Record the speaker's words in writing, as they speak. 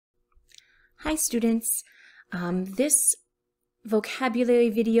Hi students, this vocabulary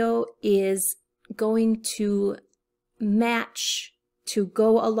video is going to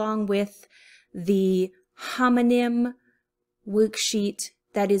go along with the homonym worksheet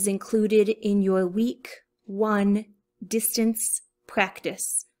that is included in your week 1 distance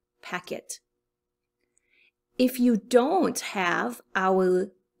practice packet. If you don't have our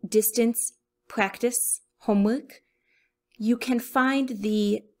distance practice homework, you can find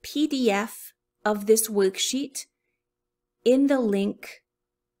the PDF of this worksheet in the link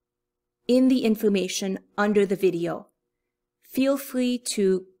in the information under the video. Feel free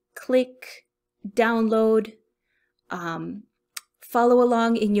to click, download, follow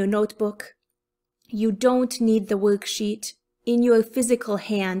along in your notebook. You don't need the worksheet in your physical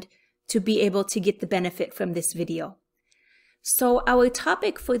hand to be able to get the benefit from this video. So our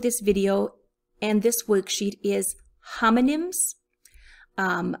topic for this video and this worksheet is homonyms.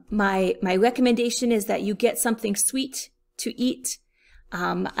 My recommendation is that you get something sweet to eat.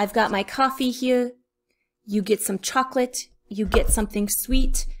 I've got my coffee here. You get some chocolate. You get something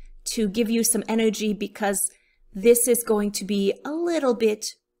sweet to give you some energy because this is going to be a little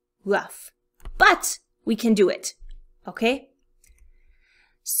bit rough, but we can do it, okay?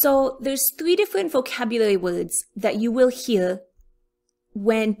 So there's 3 different vocabulary words that you will hear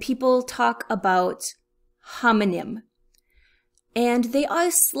when people talk about homonym. And they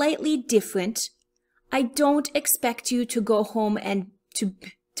are slightly different. I don't expect you to go home and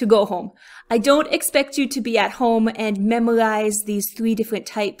to go home. I don't expect you to be at home and memorize these 3 different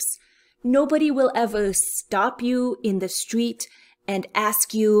types. Nobody will ever stop you in the street and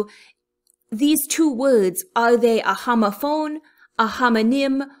ask you, these 2 words, are they a homophone, a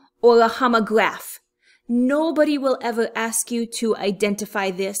homonym, or a homograph? Nobody will ever ask you to identify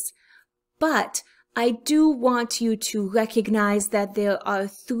this, but I do want you to recognize that there are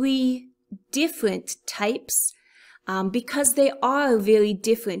 3 different types because they are very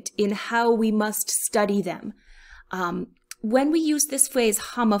different in how we must study them. When we use this phrase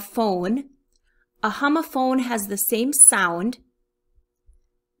homophone, a homophone has the same sound,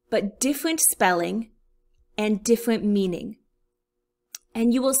 but different spelling and different meaning.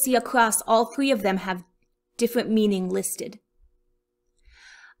 And you will see across all 3 of them have different meaning listed.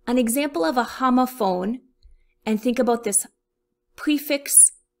 An example of a homophone, and think about this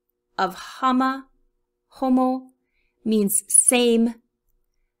prefix of homo means same.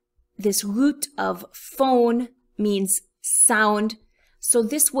 This root of phone means sound. So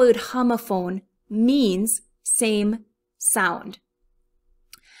this word homophone means same sound.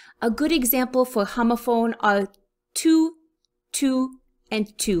 A good example for homophone are 2, 2,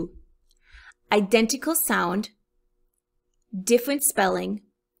 and 2. Identical sound, different spelling,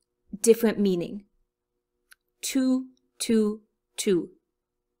 different meaning. 2, 2, 2.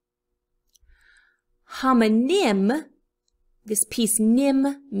 Homonym, this piece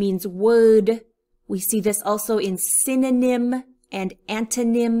nym means word. We see this also in synonym and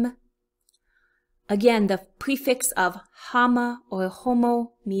antonym. Again, the prefix of homo or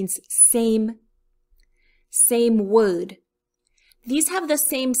homo means same word. These have the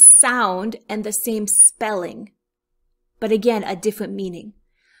same sound and the same spelling, but again, a different meaning.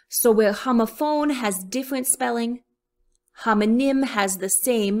 So where homophone has different spelling, homonym has the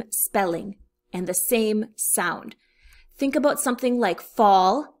same spelling and the same sound. Think about something like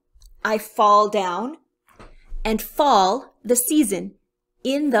fall, I fall down, and fall, the season,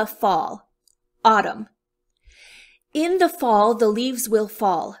 in the fall, autumn. In the fall, the leaves will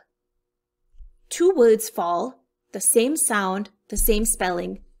fall. 2 words fall, the same sound, the same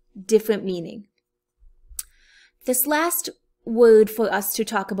spelling, different meaning. This last word for us to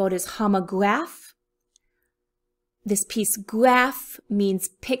talk about is homograph. This piece graph means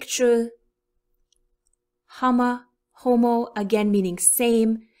picture. Homo, again meaning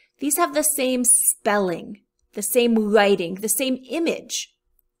same. These have the same spelling, the same writing, the same image.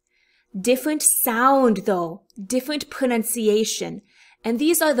 Different sound though, different pronunciation. And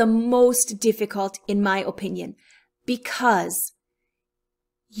these are the most difficult in my opinion because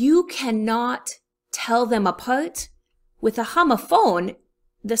you cannot tell them apart. With a homophone,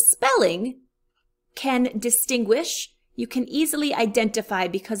 the spelling can distinguish. You can easily identify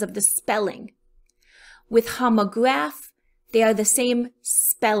because of the spelling. With homograph, they are the same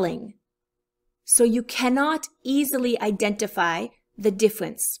spelling. So you cannot easily identify the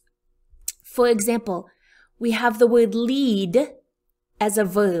difference. For example, we have the word lead as a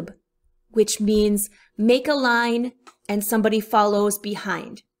verb, which means make a line and somebody follows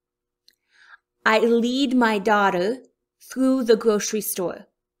behind. I lead my daughter through the grocery store.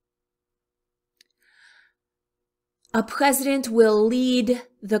 A president will lead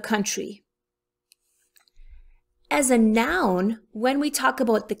the country. As a noun, when we talk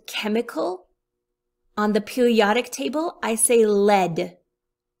about the chemical on the periodic table, I say lead.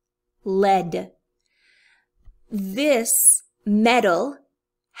 Lead. This metal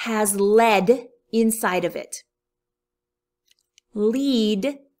has lead inside of it.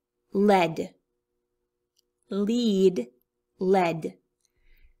 Lead, lead. Lead, lead.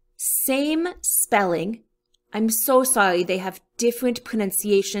 Same spelling. I'm so sorry they have different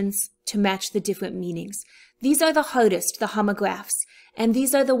pronunciations to match the different meanings. These are the hardest, the homographs, and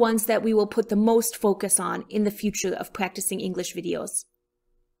these are the ones that we will put the most focus on in the future of practicing English videos.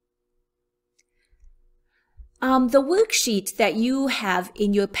 The worksheet that you have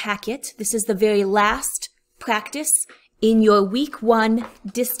in your packet, this is the very last practice in your week 1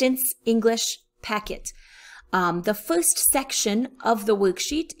 distance English packet. The first section of the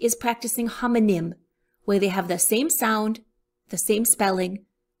worksheet is practicing homonym, where they have the same sound, the same spelling,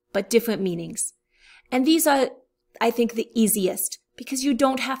 but different meanings. And these are, I think, the easiest because you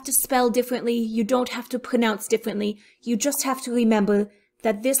don't have to spell differently, you don't have to pronounce differently, you just have to remember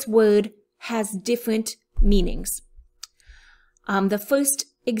that this word has different meanings. The first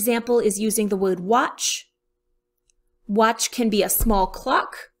example is using the word watch. Watch can be a small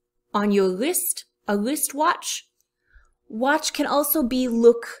clock on your wrist, a wristwatch. Watch can also be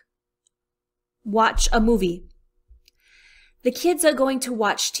look, watch a movie. The kids are going to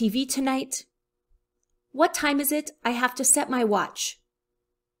watch TV tonight. What time is it? I have to set my watch.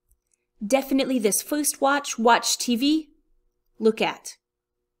 Definitely this first watch TV, look at.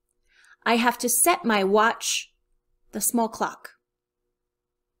 I have to set my watch, the small clock.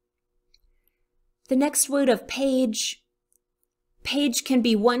 The next word of page. Page can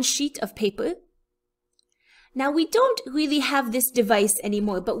be one sheet of paper. Now we don't really have this device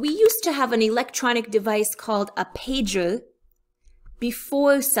anymore, but we used to have an electronic device called a pager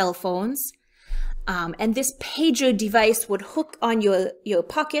before cell phones. And this pager device would hook on your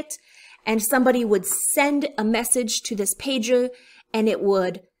pocket, and somebody would send a message to this pager, and it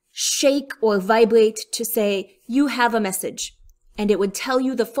would shake or vibrate to say, you have a message. And it would tell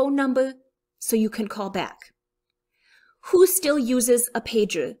you the phone number so you can call back. Who still uses a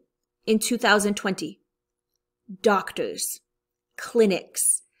pager in 2020? Doctors,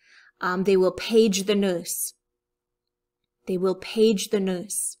 clinics. They will page the nurse. They will page the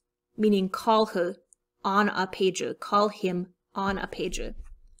nurse, meaning call her on a pager, call him on a pager.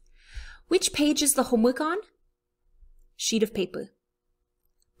 Which page is the homework on? Sheet of paper.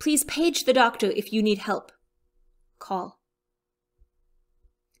 Please page the doctor if you need help. Call.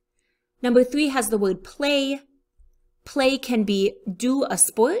 Number 3 has the word play. Play can be do a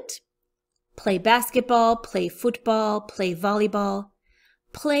sport, play basketball, play football, play volleyball.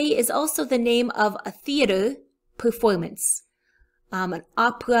 Play is also the name of a theater performance. An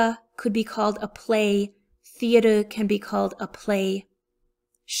opera could be called a play. Theater can be called a play.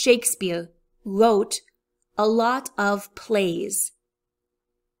 Shakespeare wrote a lot of plays.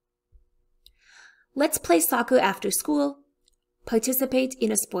 Let's play soccer after school. Participate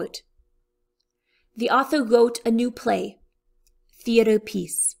in a sport. The author wrote a new play, theater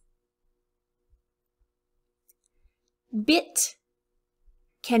piece. Bit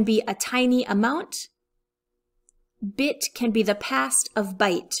can be a tiny amount. Bit can be the past of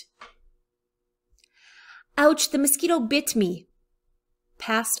bite. Ouch, the mosquito bit me.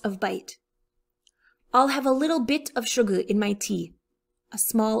 Past of bite. I'll have a little bit of sugar in my tea. A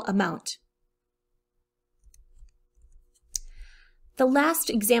small amount. The last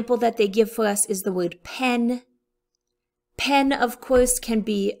example that they give for us is the word pen. Pen, of course, can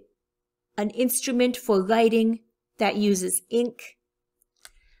be an instrument for writing that uses ink.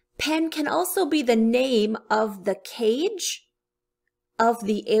 Pen can also be the name of the cage of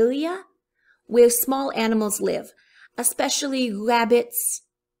the area where small animals live, especially rabbits,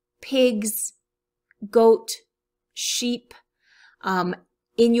 pigs, goat, sheep,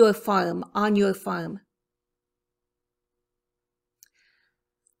 in your farm, on your farm.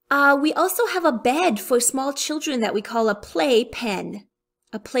 We also have a bed for small children that we call a playpen,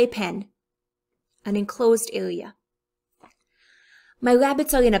 an enclosed area. My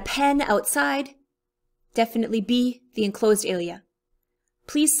rabbits are in a pen outside. Definitely B, the enclosed area.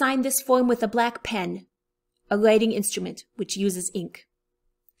 Please sign this form with a black pen, a writing instrument which uses ink.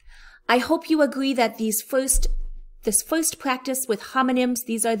 I hope you agree that this first practice with homonyms,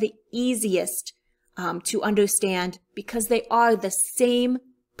 these are the easiest to understand because they are the same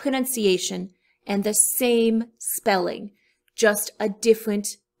pronunciation and the same spelling, just a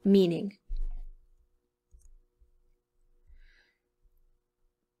different meaning.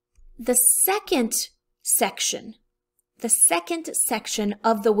 The second section, The second section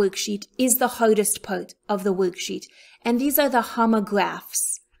of the worksheet is the hardest part of the worksheet, and these are the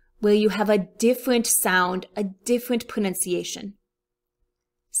homographs, where you have a different sound, a different pronunciation.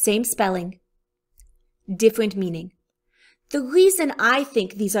 Same spelling, different meaning. The reason I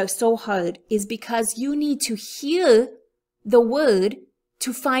think these are so hard is because you need to hear the word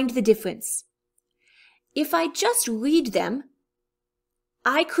to find the difference. If I just read them,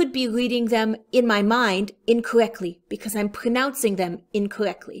 I could be reading them in my mind incorrectly because I'm pronouncing them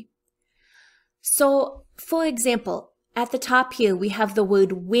incorrectly. So, for example, at the top here we have the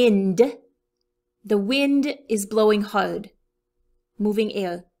word wind. The wind is blowing hard, moving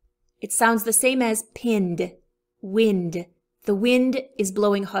air. It sounds the same as pinned, wind. The wind is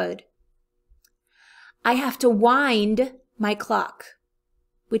blowing hard. I have to wind my clock,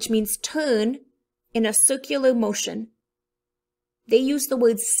 which means turn in a circular motion. They use the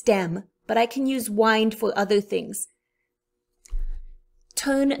word stem, but I can use wind for other things.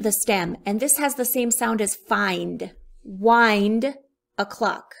 Turn the stem, and this has the same sound as find. Wind a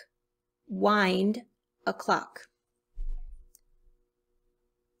clock. Wind a clock.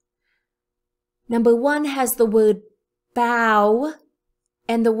 Number 1 has the word bow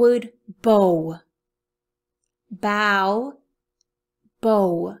and the word bow. Bow,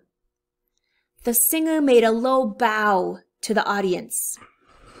 bow. The singer made a low bow to the audience.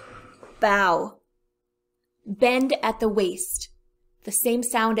 Bow. Bend at the waist. The same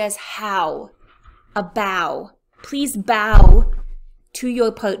sound as how. A bow. Please bow to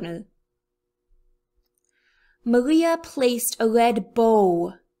your partner. Maria placed a red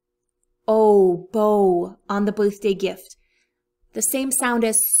bow. Oh, bow on the birthday gift. The same sound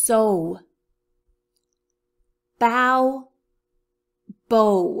as sew. Bow,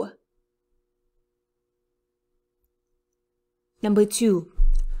 bow. Number 2,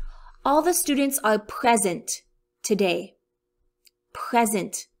 all the students are present today.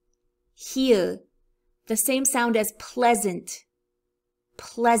 Present. Here. The same sound as pleasant.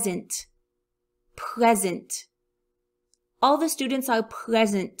 Pleasant. Present. All the students are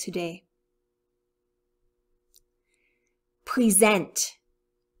present today. Present.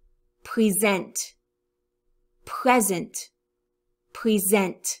 Present. Present.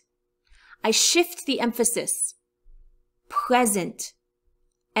 Present. I shift the emphasis. Present.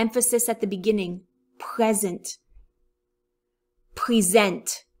 Emphasis at the beginning. Present.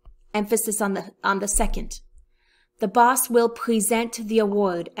 Present. Emphasis on the second. The boss will present the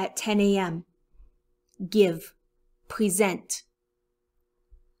award at 10 a.m. Give. Present.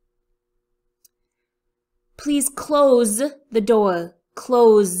 Please close the door.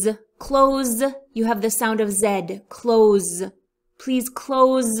 Close. Close. You have the sound of Z. Close. Please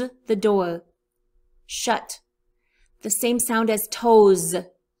close the door. Shut. The same sound as toes.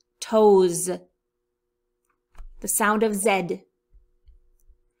 Toes. The sound of Z.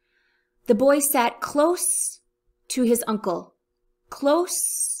 The boy sat close to his uncle.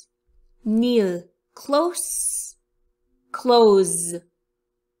 Close. Near. Close. Close.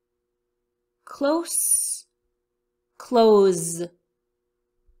 Close. Close.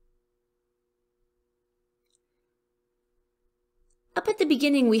 Up at the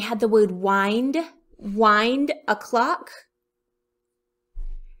beginning, we had the word wind. Wind a clock.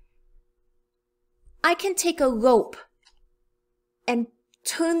 I can take a rope and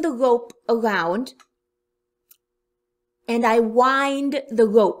turn the rope around, and I wind the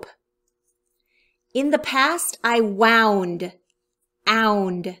rope. In the past, I wound.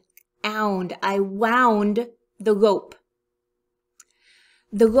 Ound. Ound. I wound the rope.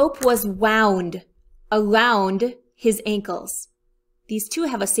 The rope was wound around his ankles. These two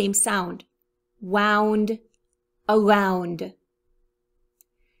have a same sound. Wound, around.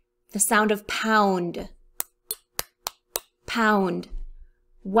 The sound of pound. Pound.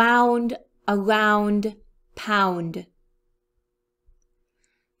 Wound, around, pound.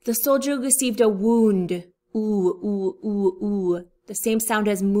 The soldier received a wound. Ooh, ooh, ooh, ooh. The same sound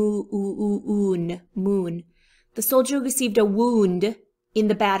as moo, ooh, ooh, oon, moon. The soldier received a wound in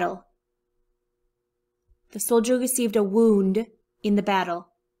the battle. The soldier received a wound in the battle.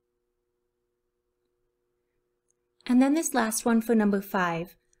 And then this last one for number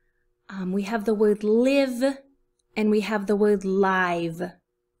 5. We have the word live and we have the word live.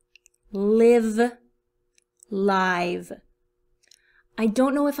 Live, live. I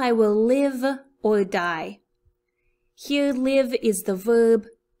don't know if I will live or die. Here, live is the verb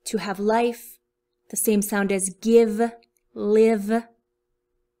to have life, the same sound as give, live,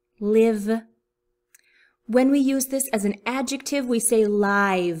 live. When we use this as an adjective, we say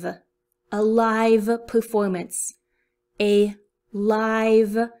live, a live performance, a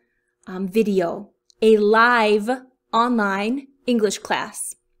live video, a live online English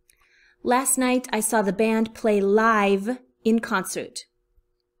class. Last night, I saw the band play live in concert.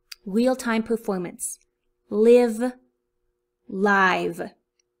 Real-time performance. Live live.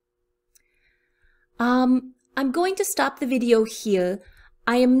 I'm going to stop the video here.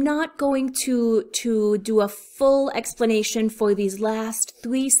 I am not going to do a full explanation for these last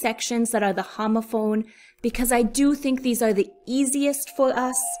 3 sections that are the homophone, because I do think these are the easiest for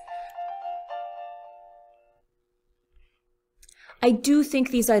us.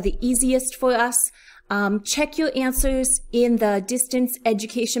 Check your answers in the distance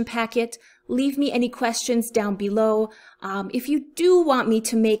education packet. Leave me any questions down below. If you do want me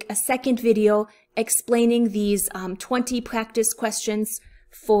to make a second video explaining these 20 practice questions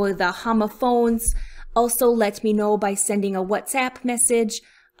for the homophones, also let me know by sending a WhatsApp message,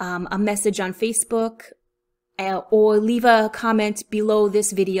 a message on Facebook, or leave a comment below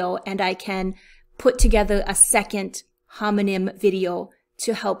this video, and I can put together a second homonym video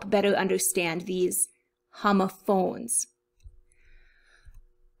to help better understand these homophones.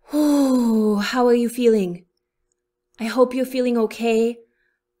 Ooh, how are you feeling? I hope you're feeling okay.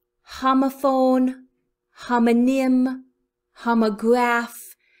 Homophone, homonym, homograph.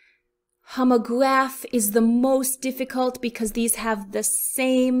 Homograph is the most difficult because these have the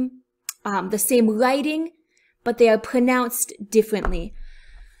same writing, but they are pronounced differently.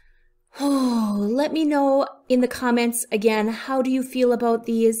 Oh, let me know in the comments again, how do you feel about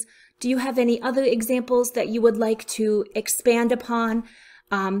these? Do you have any other examples that you would like to expand upon?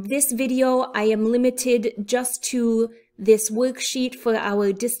 This video, I am limited just to this worksheet for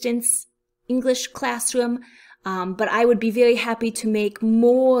our distance English classroom, but I would be very happy to make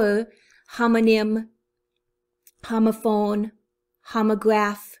more homonym, homophone,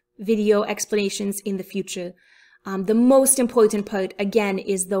 homograph video explanations in the future. The most important part, again,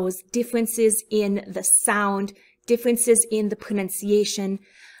 is those differences in the sound, differences in the pronunciation.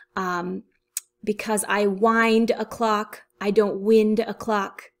 Because I wind a clock, I don't wind a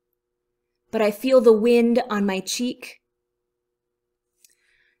clock, but I feel the wind on my cheek.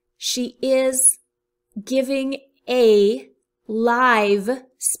 She is giving a live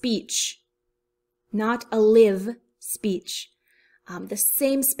speech, not a live speech. The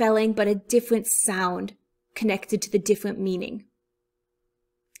same spelling, but a different sound connected to the different meaning.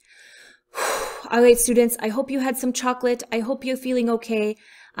 All right, students, I hope you had some chocolate. I hope you're feeling okay.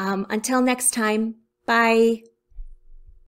 Until next time, bye.